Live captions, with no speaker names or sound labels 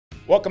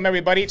Welcome,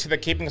 everybody, to the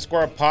Keeping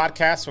Score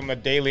podcast from the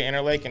Daily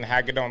Interlake and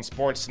Hagedorn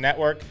Sports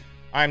Network.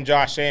 I'm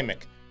Josh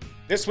Amick.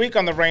 This week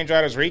on the Range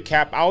Riders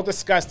Recap, I'll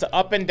discuss the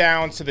up and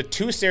downs to the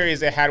two series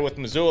they had with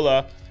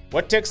Missoula,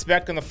 what to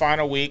expect in the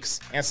final weeks,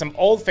 and some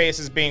old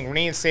faces being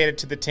reinstated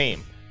to the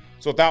team.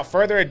 So without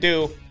further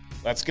ado,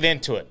 let's get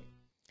into it.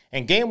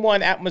 In Game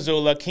 1 at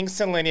Missoula,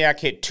 Kingston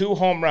Liniak hit 2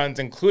 home runs,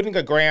 including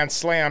a grand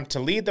slam, to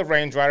lead the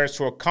Range Riders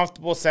to a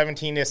comfortable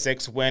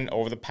 17-6 win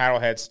over the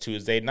PaddleHeads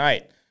Tuesday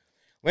night.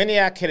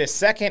 Liniak hit his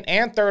second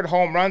and third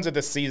home runs of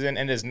the season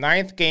in his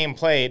 9th game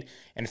played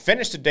and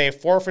finished the day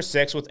 4 for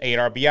 6 with 8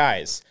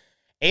 RBIs.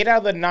 8 out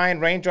of the 9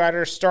 Range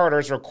Riders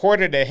starters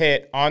recorded a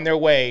hit on their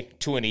way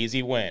to an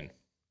easy win.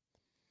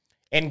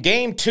 In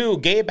Game 2,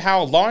 Gabe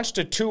Howell launched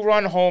a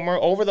 2-run homer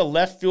over the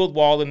left field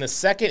wall in the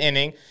second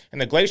inning,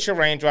 and the Glacier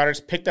Range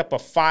Riders picked up a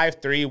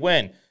 5-3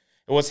 win.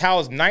 It was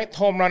Howell's 9th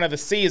home run of the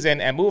season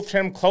and moved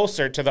him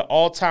closer to the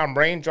all-time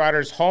Range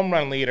Riders home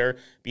run leader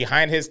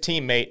behind his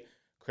teammate,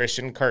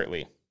 Christian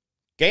Kirtley.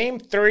 Game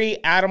 3,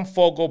 Adam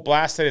Fogel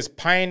blasted his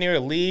Pioneer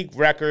League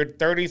record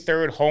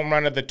 33rd home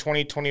run of the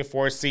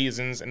 2024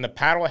 seasons, and the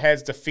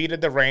PaddleHeads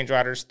defeated the Range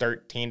Riders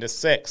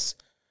 13-6.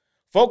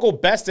 Fogel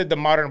bested the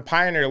modern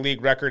Pioneer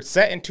League record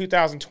set in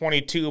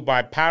 2022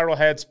 by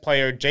PaddleHeads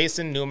player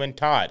Jason Newman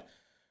Todd.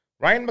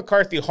 Ryan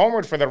McCarthy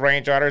homered for the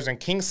Range Riders, and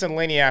Kingston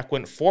Liniak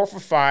went 4 for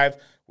 5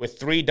 with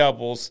 3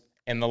 doubles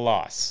in the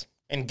loss.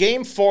 In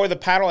Game 4, the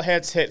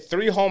PaddleHeads hit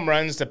 3 home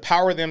runs to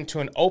power them to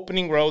an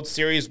opening road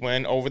series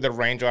win over the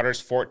Range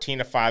Riders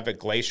 14-5 at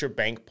Glacier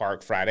Bank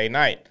Park Friday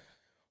night.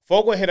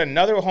 Fogel hit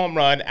another home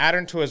run,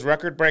 adding to his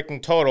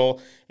record-breaking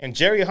total, and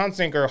Jerry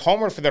Hunsinger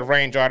homered for the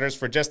Range Riders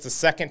for just the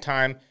second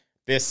time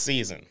this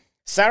season.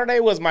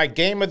 Saturday was my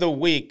game of the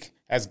week,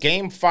 as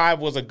Game 5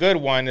 was a good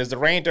one as the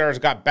Range Riders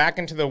got back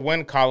into the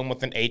win column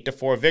with an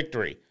 8-4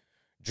 victory.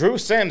 Drew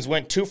Sims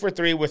went 2 for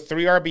 3 with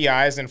 3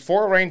 RBIs, and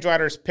 4 Range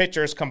Riders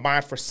pitchers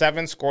combined for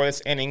 7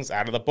 scoreless innings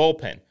out of the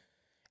bullpen.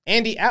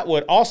 Andy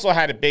Atwood also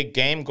had a big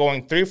game,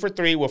 going 3 for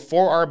 3 with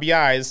 4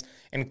 RBIs,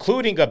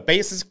 including a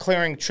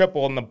bases-clearing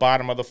triple in the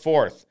bottom of the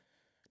 4th.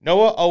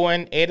 Noah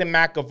Owen, Aiden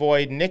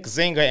McAvoy, Nick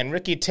Zinga, and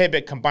Ricky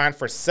Tibbett combined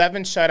for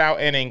 7 shutout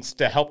innings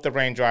to help the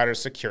Range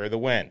Riders secure the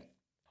win.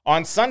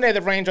 On Sunday,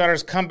 the Range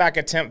Riders' comeback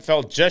attempt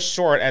fell just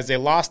short as they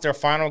lost their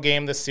final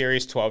game of the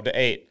series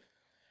 12-8.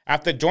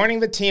 After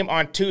joining the team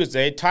on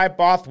Tuesday, Ty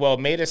Bothwell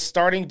made his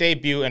starting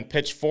debut and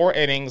pitched 4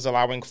 innings,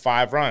 allowing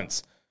 5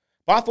 runs.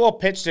 Bothwell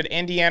pitched at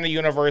Indiana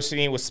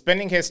University and was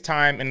spending his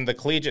time in the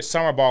Collegiate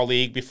Summer Ball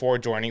League before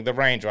joining the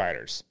Range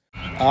Riders.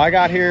 I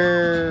got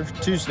here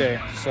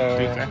Tuesday, so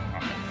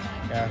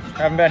yeah,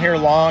 haven't been here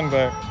long,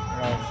 but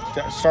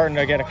starting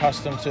to get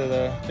accustomed to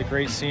the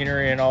great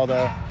scenery and all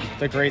the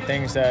great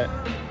things that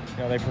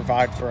they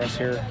provide for us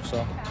here.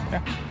 So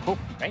yeah, cool.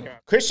 Thank you.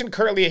 Christian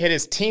Kirtley hit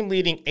his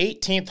team-leading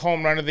 18th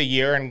home run of the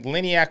year, and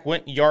Liniak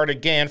went yard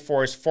again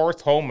for his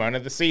 4th home run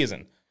of the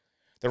season.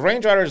 The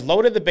Range Riders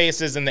loaded the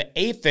bases in the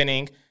 8th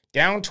inning,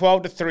 down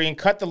 12-3, and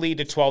cut the lead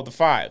to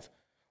 12-5.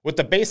 With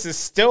the bases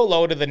still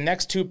loaded, the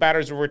next 2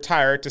 batters were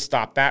retired to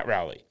stop that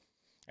rally.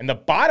 In the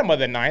bottom of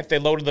the 9th, they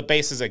loaded the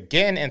bases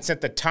again and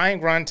sent the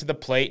tying run to the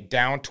plate,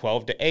 down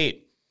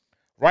 12-8.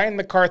 Ryan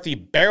McCarthy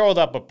barreled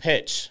up a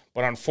pitch,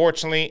 but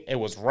unfortunately, it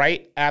was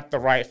right at the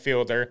right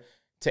fielder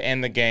to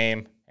end the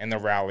game, and the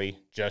rally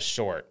just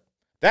short.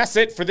 That's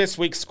it for this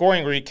week's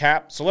scoring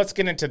recap, so let's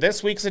get into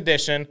this week's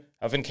edition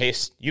of In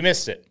Case You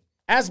Missed It.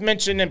 As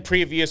mentioned in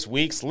previous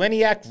weeks,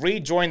 Liniak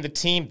rejoined the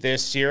team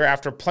this year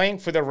after playing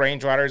for the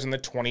Range Riders in the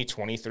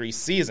 2023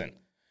 season.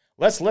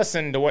 Let's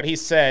listen to what he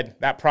said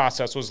that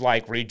process was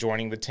like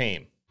rejoining the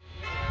team.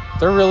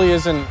 There really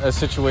isn't a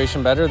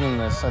situation better than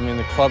this. I mean,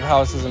 the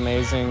clubhouse is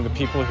amazing. The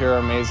people here are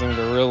amazing.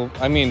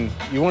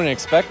 You wouldn't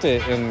expect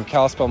it in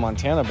Kalispell,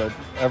 Montana, but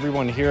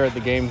everyone here at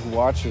the game who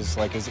watches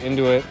is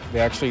into it.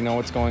 They actually know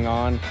what's going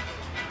on.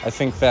 I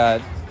think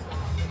that,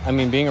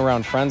 being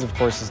around friends, of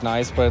course, is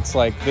nice, but it's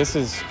this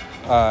is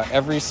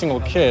every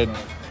single kid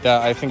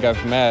that I think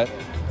I've met,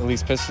 at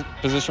least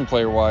position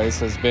player-wise,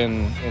 has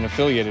been in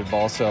affiliated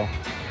ball. So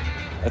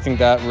I think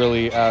that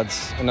really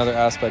adds another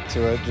aspect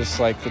to it, just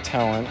like the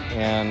talent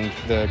and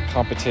the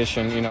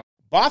competition,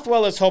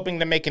 Bothwell is hoping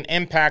to make an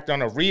impact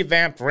on a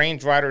revamped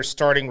Range Riders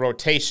starting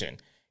rotation.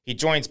 He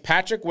joins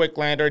Patrick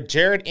Wicklander,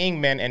 Jared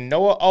Ingman, and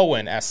Noah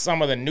Owen as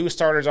some of the new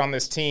starters on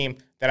this team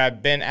that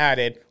have been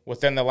added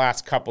within the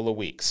last couple of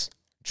weeks.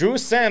 Drew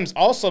Sims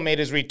also made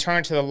his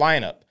return to the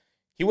lineup.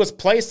 He was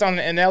placed on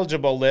an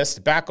ineligible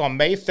list back on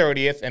May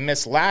 30th and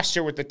missed last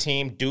year with the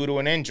team due to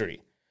an injury.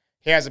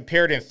 He has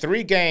appeared in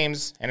 3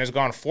 games and has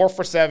gone 4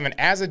 for 7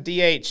 as a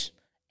DH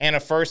and a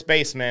first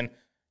baseman,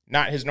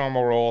 not his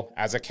normal role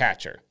as a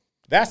catcher.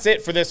 That's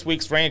it for this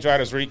week's Range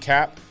Riders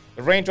recap.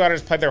 The Range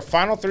Riders played their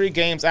final 3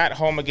 games at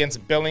home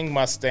against Billing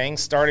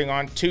Mustangs starting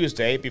on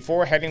Tuesday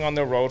before heading on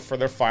the road for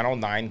their final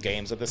 9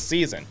 games of the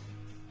season.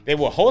 They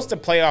will host a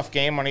playoff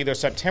game on either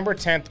September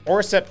 10th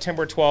or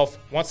September 12th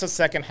once the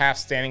second half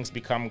standings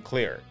become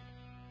clear.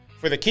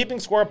 For the Keeping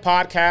Score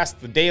podcast,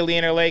 the Daily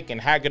Interlake,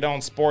 and Hagedorn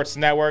Sports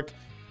Network,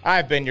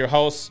 I've been your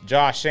host,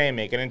 Josh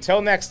Amick, and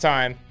until next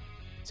time,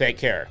 Take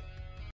care.